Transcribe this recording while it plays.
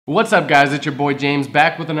What's up guys, it's your boy James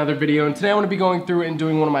back with another video, and today I want to be going through and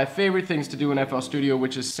doing one of my favorite things to do in FL Studio,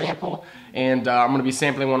 which is sample. And I'm going to be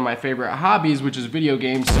sampling one of my favorite hobbies, which is video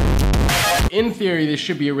games. In theory, this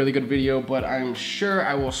should be a really good video, but I'm sure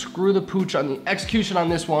I will screw the pooch on the execution on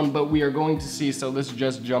this one, but we are going to see, so let's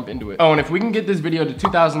just jump into it. Oh, and if we can get this video to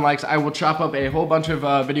 2,000 likes, I will chop up a whole bunch of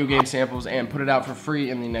video game samples and put it out for free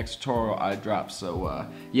in the next tutorial I drop. So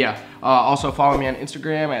yeah, also follow me on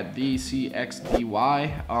Instagram at the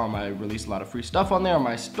Cxdy. I release a lot of free stuff on there on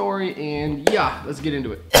my story, and yeah, let's get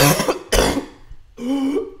into it.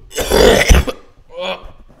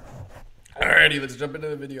 Alrighty, let's jump into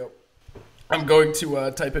the video. I'm going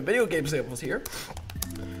to type in video game samples here,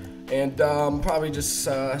 and probably just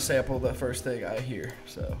sample the first thing I hear.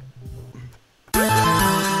 So,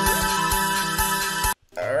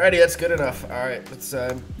 alrighty, that's good enough. All right, let's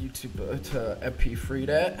YouTube to MP3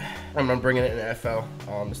 that. I'm gonna bring it in FL.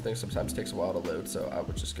 This thing sometimes takes a while to load, so I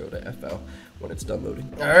would just go to FL when it's done loading.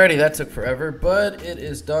 Alrighty, that took forever, but it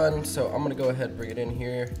is done. So I'm gonna go ahead and bring it in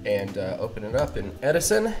here and open it up in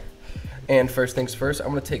Edison. And first things first, I'm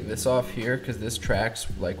gonna take this off here because this tracks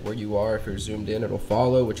like where you are. If you're zoomed in, it'll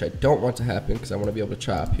follow, which I don't want to happen because I want to be able to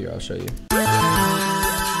chop. Here, I'll show you.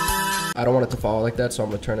 I don't want it to follow like that, so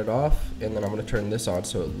I'm gonna turn it off, and then I'm gonna turn this on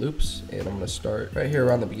so it loops, and I'm gonna start right here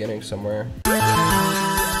around the beginning somewhere.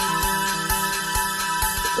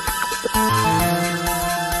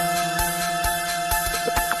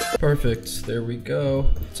 Perfect, there we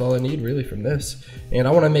go. That's all I need really from this. And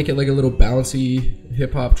I wanna make it like a little bouncy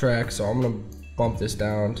hip hop track, so I'm gonna bump this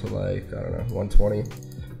down to like, I don't know, 120. And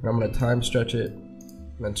I'm gonna time stretch it,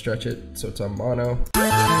 and then stretch it so it's on mono.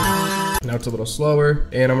 Now it's a little slower,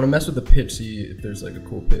 and I'm gonna mess with the pitch, see if there's like a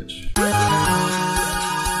cool pitch.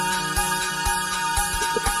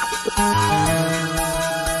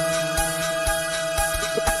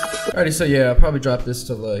 Alrighty, so yeah, I'll probably drop this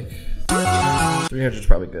to like 300 is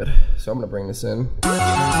probably good. So I'm gonna bring this in.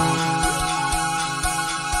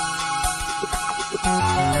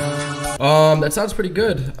 That sounds pretty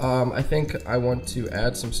good. I think I want to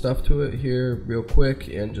add some stuff to it here real quick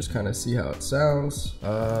and just kind of see how it sounds.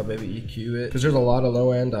 Maybe EQ it, because there's a lot of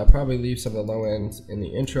low end. I'll probably leave some of the low ends in the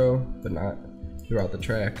intro, but not throughout the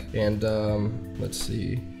track. And let's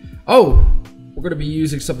see. Oh, we're gonna be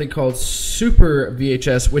using something called Super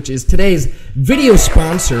VHS, which is today's video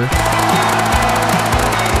sponsor.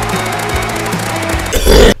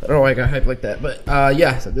 I don't know why I got hyped like that, but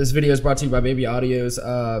yeah, so this video is brought to you by Baby Audio's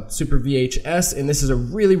Super VHS, and this is a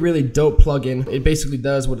really dope plugin. It basically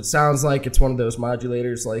does what it sounds like. It's one of those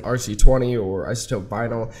modulators like RC20 or Isotope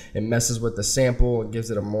Vinyl. It messes with the sample and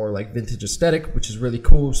gives it a more like vintage aesthetic, which is really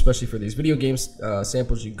cool, especially for these video games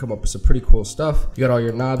samples. You can come up with some pretty cool stuff. You got all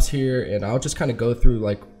your knobs here, and I'll just kind of go through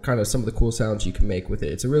like kind of some of the cool sounds you can make with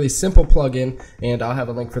it. It's a really simple plugin, and I'll have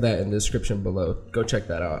a link for that in the description below. Go check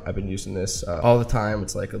that out. I've been using this all the time.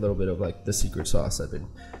 It's like a little bit of like the secret sauce I've been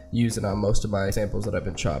using on most of my samples that I've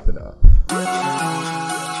been chopping up.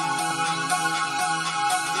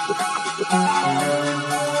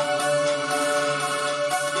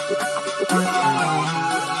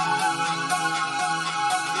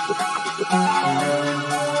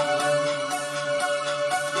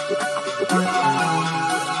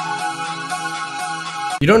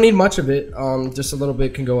 You don't need much of it, just a little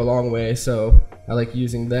bit can go a long way, so I like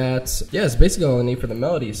using that. Yeah, it's basically all I need for the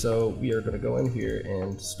melody, so we are gonna go in here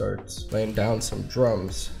and start laying down some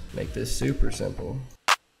drums. Make this super simple.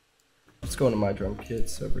 Let's go into my drum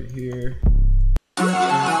kits over here.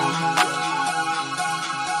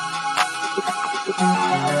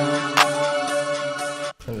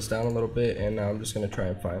 Turn this down a little bit, and now I'm just gonna try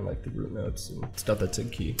and find like the root notes and stuff that's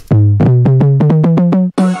in key.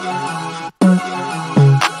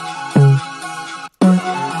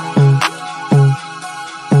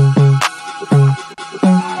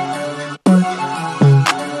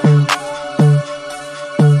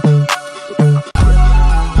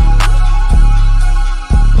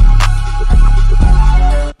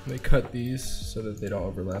 Cut these so that they don't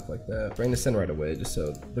overlap like that. Bring this in right away just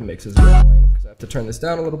so the mix isn't annoying, because I have to turn this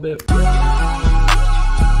down a little bit.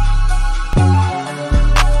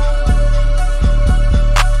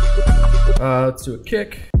 Let's do a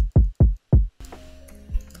kick.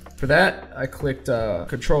 For that, I clicked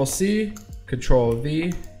Control C, Control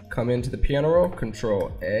V, come into the piano roll,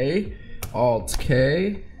 Control A, Alt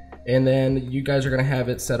K, and then you guys are gonna have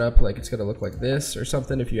it set up like it's gonna look like this or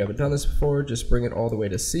something. If you haven't done this before, just bring it all the way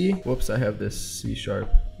to C. Whoops, I have this C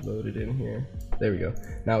sharp loaded in here. There we go.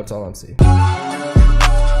 Now it's all on C.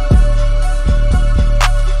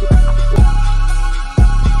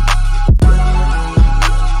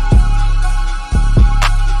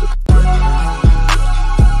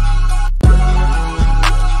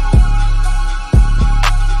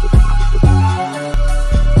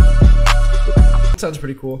 sounds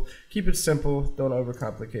pretty cool. Keep it simple. Don't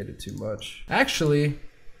overcomplicate it too much. Actually,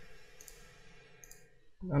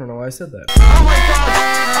 I don't know why I said that.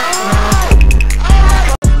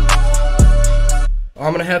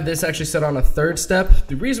 I'm gonna have this actually set on a third step.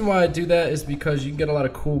 The reason why I do that is because you can get a lot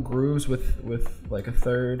of cool grooves with like a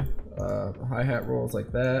third hi-hat rolls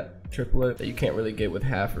like that, triplet, that you can't really get with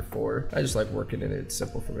half or four. I just like working in it. It's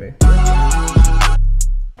simple for me.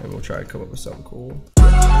 And we'll try and come up with something cool. I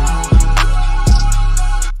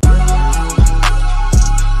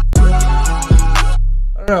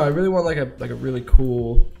don't know, I really want like a really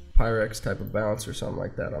cool Pyrex type of bounce or something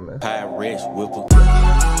like that on this. Pyrex whipper.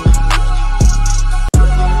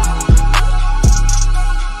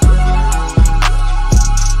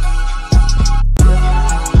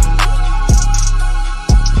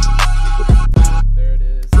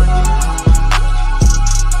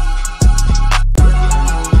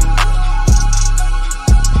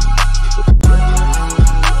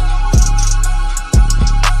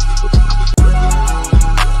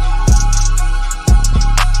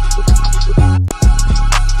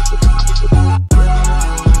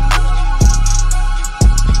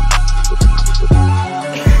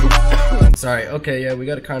 Sorry, okay, yeah, we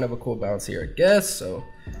got a kind of a cool bounce here, I guess, so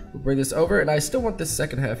we'll bring this over, and I still want this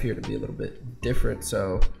second half here to be a little bit different,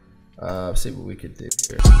 so see what we could do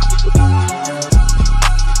here.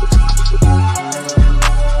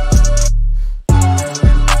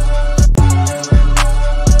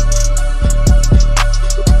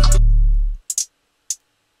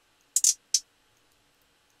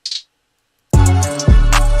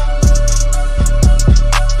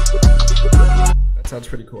 Sounds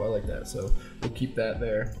pretty cool. I like that, so we'll keep that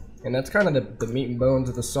there. And that's kind of the meat and bones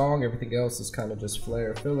of the song. Everything else is kind of just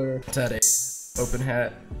flair filler. Let's add a open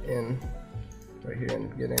hat in right here in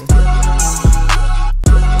the beginning.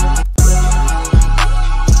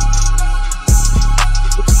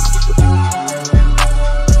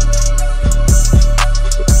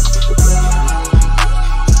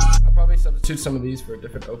 I'll probably substitute some of these for a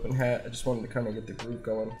different open hat. I just wanted to kind of get the groove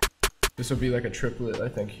going. This will be like a triplet, I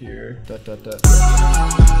think, here. Dot, dot, dot.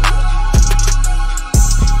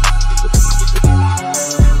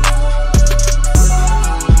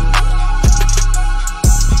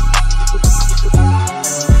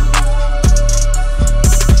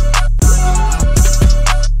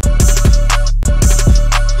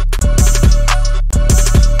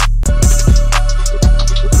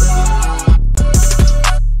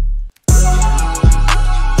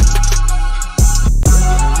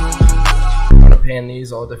 Pan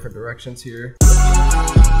these all different directions here.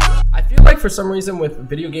 I feel like for some reason with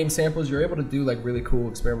video game samples you're able to do like really cool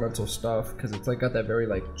experimental stuff because it's like got that very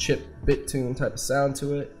like chip bit tune type of sound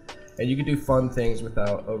to it, and you can do fun things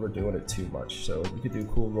without overdoing it too much. So you could do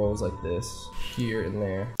cool rolls like this here and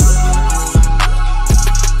there.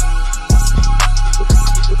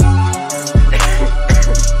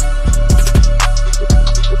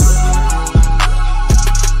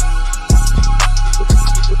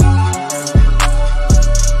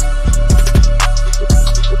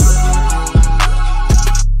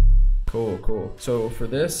 Cool. So for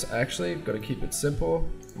this, actually, I'm gonna keep it simple.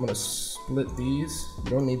 I'm gonna split these. You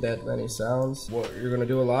don't need that many sounds. What you're gonna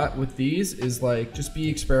do a lot with these is like just be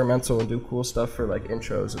experimental and do cool stuff for like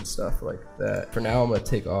intros and stuff like that. For now, I'm gonna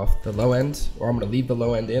take off the low end, or I'm gonna leave the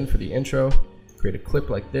low end in for the intro, create a clip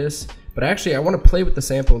like this. But actually, I wanna play with the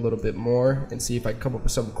sample a little bit more and see if I can come up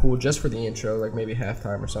with something cool just for the intro, like maybe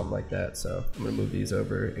halftime or something like that. So I'm gonna move these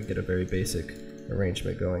over and get a very basic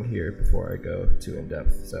arrangement going here before I go too in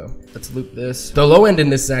depth. So let's loop this. The low end in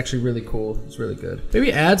this is actually really cool. It's really good.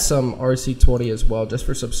 Maybe add some RC20 as well, just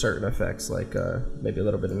for some certain effects, like maybe a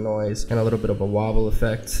little bit of noise and a little bit of a wobble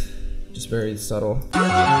effect. Just very subtle.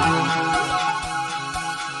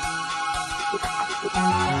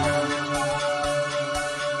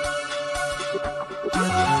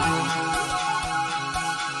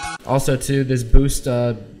 Also too, this boost,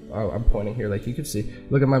 I'm pointing here like you can see.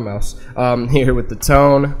 Look at my mouse. Here with the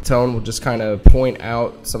tone will just kind of point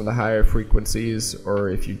out some of the higher frequencies, or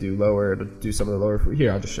if you do lower, it'll do some of the lower.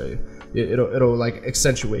 Here, I'll just show you. It'll like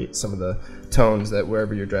accentuate some of the tones that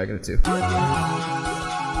wherever you're dragging it to.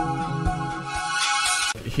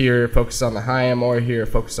 Here, focus on the high end more. Here,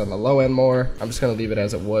 focus on the low end more. I'm just gonna leave it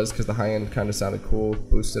as it was because the high end kind of sounded cool.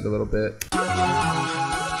 Boost it a little bit.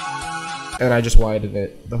 And I just widened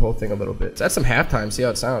it, the whole thing a little bit. So that's some halftime, see how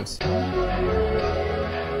it sounds.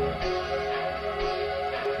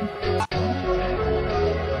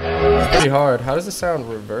 It's pretty hard. How does it sound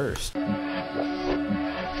reversed?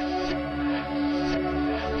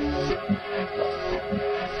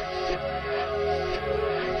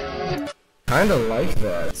 Kind of like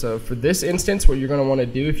that. So for this instance, what you're gonna want to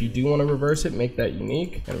do, if you do want to reverse it, make that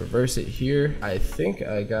unique and reverse it here. I think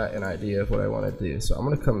I got an idea of what I want to do. So I'm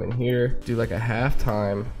gonna come in here, do like a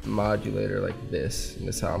halftime modulator like this, and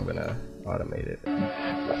this is how I'm gonna automate it.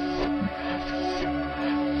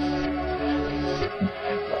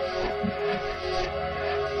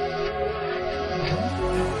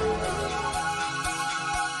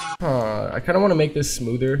 I kind of want to make this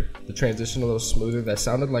smoother, the transition a little smoother. That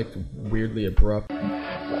sounded like weirdly abrupt. That's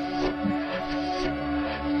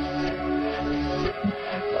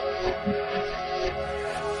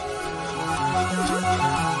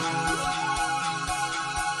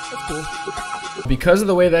cool. Because of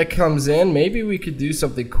the way that comes in, maybe we could do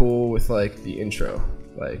something cool with like the intro,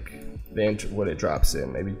 like the intro, when it drops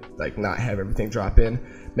in. Maybe like not have everything drop in,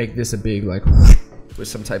 make this a big like with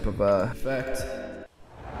some type of effect.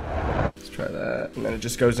 Let's try that. And then it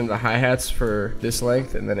just goes into the hi-hats for this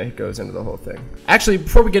length, and then it goes into the whole thing. Actually,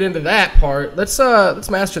 before we get into that part, let's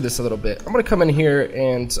master this a little bit. I'm gonna come in here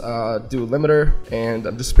and do a limiter, and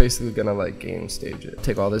I'm just basically gonna like gain stage it.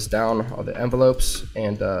 Take all this down, all the envelopes,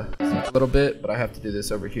 and a little bit, but I have to do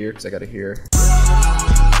this over here because I gotta hear.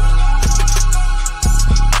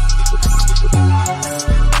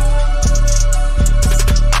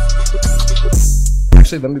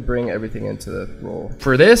 Actually, let me bring everything into the roll.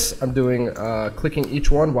 For this, I'm doing clicking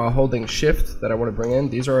each one while holding shift that I want to bring in.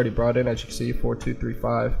 These are already brought in, as you can see, 4, 2, 3,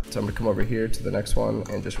 5. So I'm gonna come over here to the next one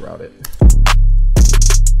and just route it.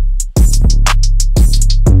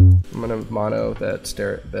 I'm gonna mono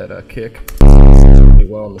that kick really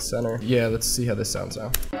well in the center. Yeah, let's see how this sounds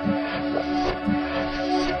now.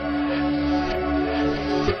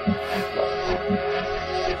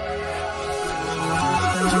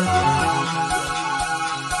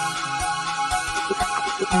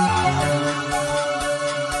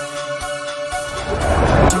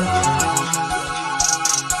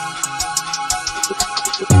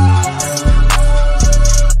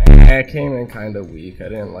 It came in kind of weak. I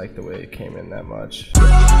didn't like the way it came in that much.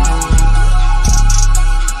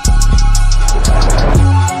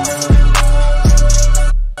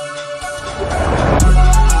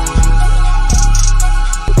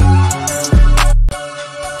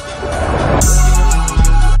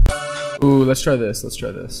 Ooh, let's try this. Let's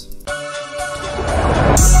try this.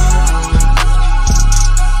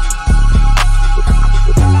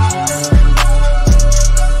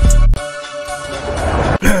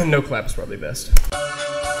 No clap is probably best.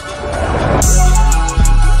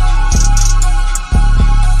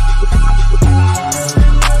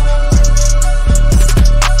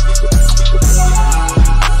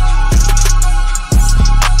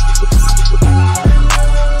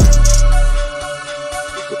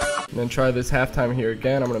 And then try this halftime here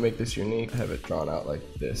again. I'm gonna make this unique. Have it drawn out like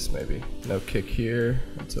this, maybe. No kick here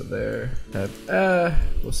until there. Have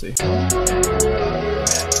we'll see.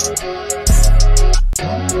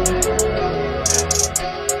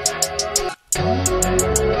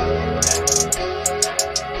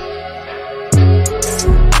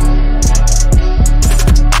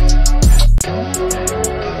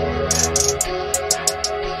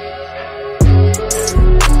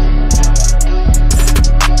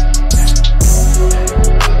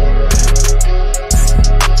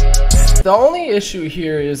 The only issue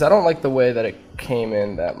here is I don't like the way that it came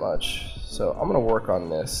in that much. So I'm gonna work on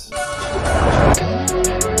this.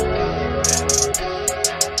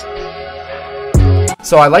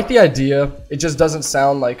 So I like the idea, it just doesn't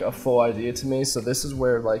sound like a full idea to me, so this is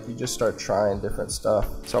where like you just start trying different stuff.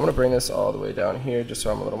 So I'm gonna bring this all the way down here just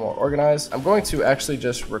so I'm a little more organized. I'm going to actually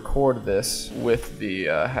just record this with the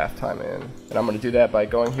halftime in. And I'm gonna do that by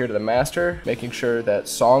going here to the master, making sure that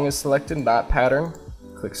song is selected, not pattern.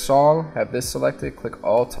 Click song, have this selected, click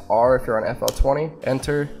Alt R if you're on FL20,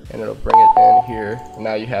 enter, and it'll bring it in here, and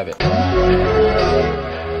now you have it.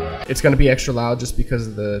 It's gonna be extra loud just because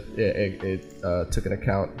of the it took into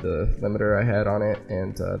account the limiter I had on it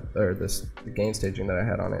and or the gain staging that I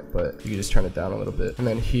had on it, but you can just turn it down a little bit. And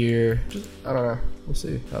then here, just, I don't know, we'll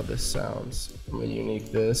see how this sounds. I'm gonna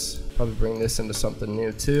unique this, probably bring this into something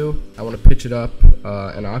new too. I want to pitch it up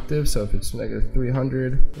an octave, so if it's negative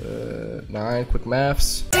 300, 9, quick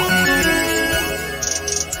maths.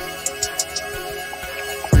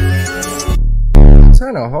 It's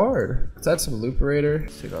kind of hard. Let's add some looperator.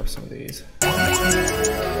 Let's take off some of these.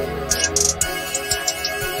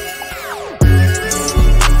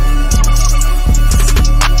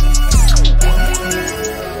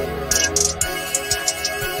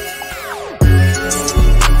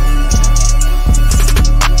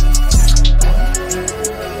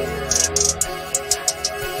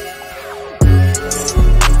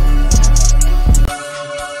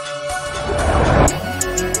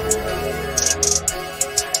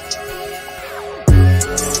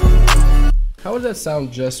 that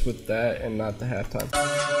sound just with that and not the halftime.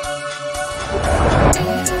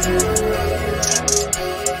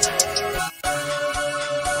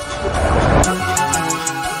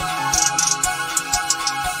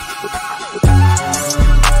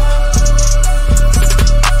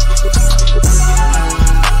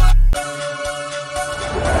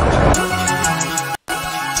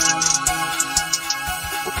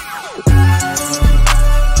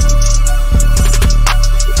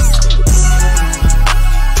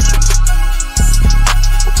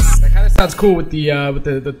 Sounds cool with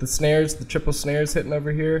the snares, the triple snares hitting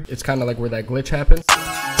over here. It's kind of like where that glitch happens.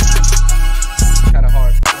 Kind of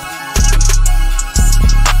hard.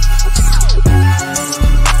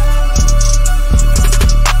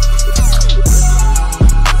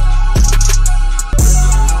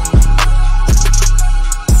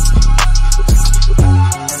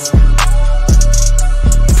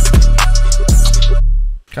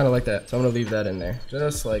 Kind of like that, so I'm gonna leave that in there,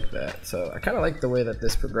 just like that. So I kind of like the way that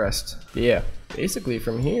this progressed. Yeah, basically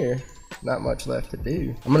from here, not much left to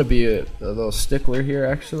do. I'm gonna be a little stickler here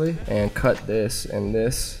actually, and cut this and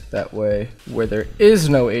this. That way, where there is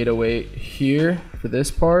no 808 here for this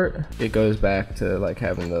part, it goes back to like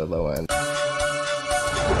having the low end.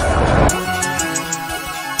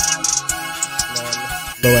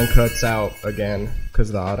 Low end cuts out again because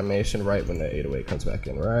of the automation right when the 808 comes back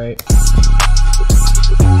in, right?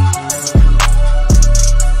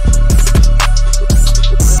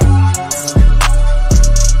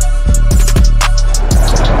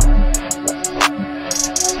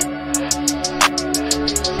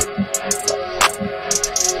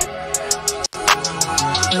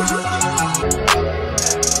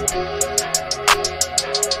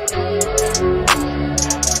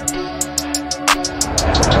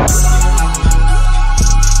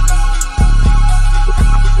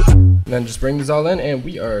 Then just bring these all in and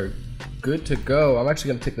we are good to go. I'm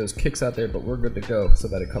actually gonna take those kicks out there, but we're good to go so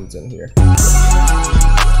that it comes in here. I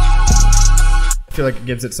feel like it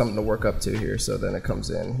gives it something to work up to here, so then it comes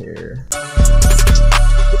in here.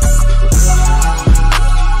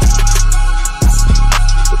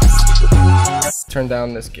 Turn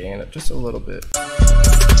down this gain just a little bit.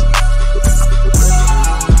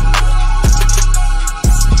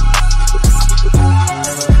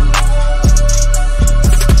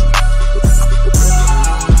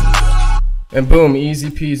 And boom, easy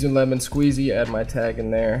peasy lemon squeezy. Add my tag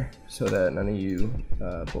in there so that none of you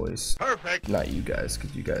boys, perfect, not you guys,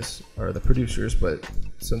 because you guys are the producers, but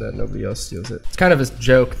so that nobody else steals it. It's kind of a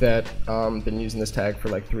joke that been using this tag for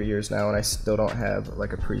like 3 years now, and I still don't have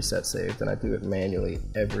like a preset saved, and I do it manually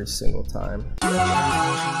every single time.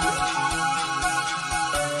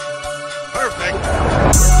 Perfect.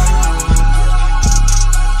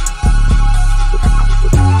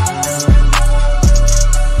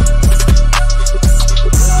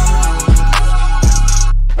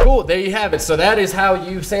 Cool, there you have it. So that is how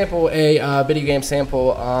you sample a video game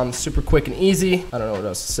sample, super quick and easy. I don't know what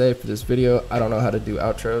else to say for this video. I don't know how to do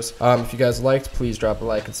outros. If you guys liked, please drop a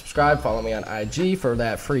like and subscribe. Follow me on IG for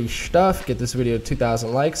that free stuff. Get this video to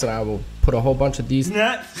 2,000 likes and I will put a whole bunch of these.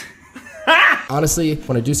 Honestly,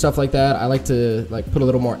 when I do stuff like that, I like to like put a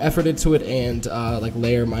little more effort into it and like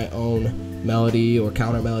layer my own melody or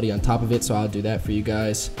counter melody on top of it. So I'll do that for you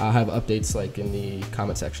guys. I'll have updates like in the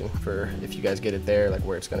comment section for if you guys get it there, like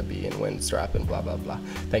where it's gonna be and when it's dropping, blah blah blah.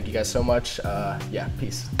 Thank you guys so much. Yeah,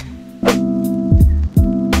 peace.